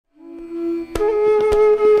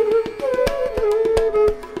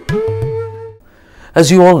As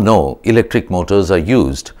you all know, electric motors are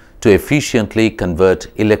used to efficiently convert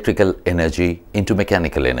electrical energy into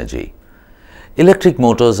mechanical energy. Electric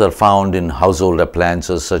motors are found in household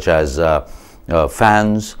appliances such as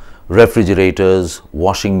fans, refrigerators,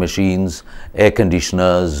 washing machines, air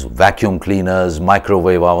conditioners, vacuum cleaners,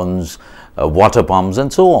 microwave ovens, water pumps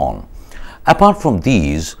and so on. Apart from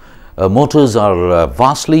these, motors are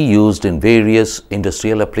vastly used in various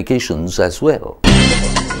industrial applications as well.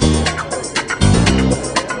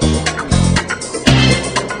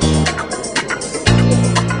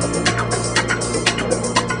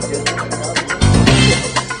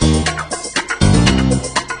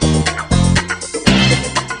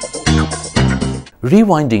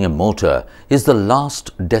 Rewinding a motor is the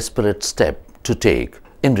last desperate step to take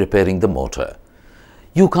in repairing the motor.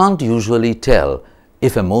 You can't usually tell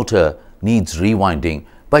if a motor needs rewinding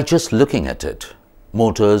by just looking at it.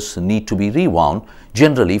 Motors need to be rewound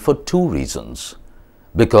generally for two reasons.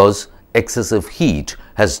 Because excessive heat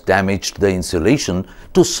has damaged the insulation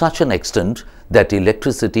to such an extent that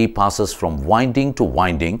electricity passes from winding to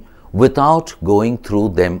winding without going through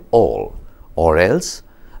them all, or else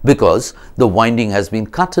because the winding has been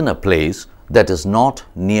cut in a place that is not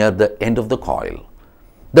near the end of the coil.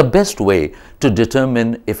 The best way to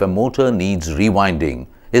determine if a motor needs rewinding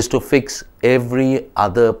is to fix every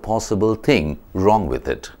other possible thing wrong with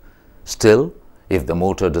it. Still, if the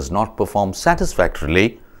motor does not perform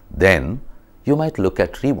satisfactorily, then you might look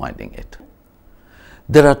at rewinding it.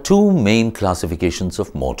 There are two main classifications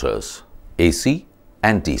of motors, AC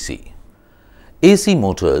and DC. AC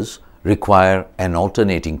motors require an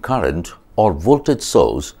alternating current or voltage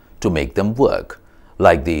source to make them work,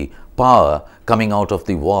 like the power coming out of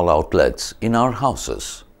the wall outlets in our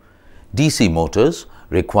houses. DC motors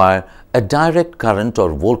require a direct current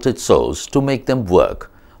or voltage source to make them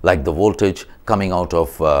work, like the voltage coming out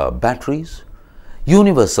of batteries.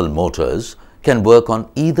 Universal motors can work on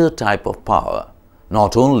either type of power.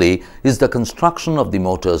 Not only is the construction of the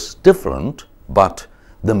motors different, but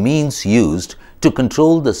the means used to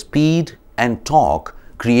control the speed and torque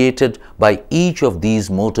created by each of these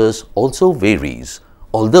motors also varies,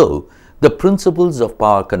 although the principles of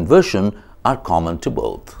power conversion are common to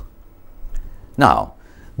both. Now,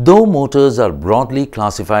 though motors are broadly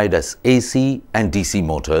classified as AC and DC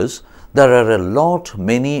motors, there are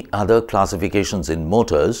many other classifications in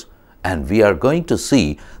motors, and we are going to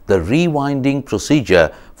see the rewinding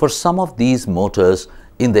procedure for some of these motors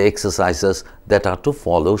in the exercises that are to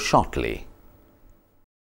follow shortly.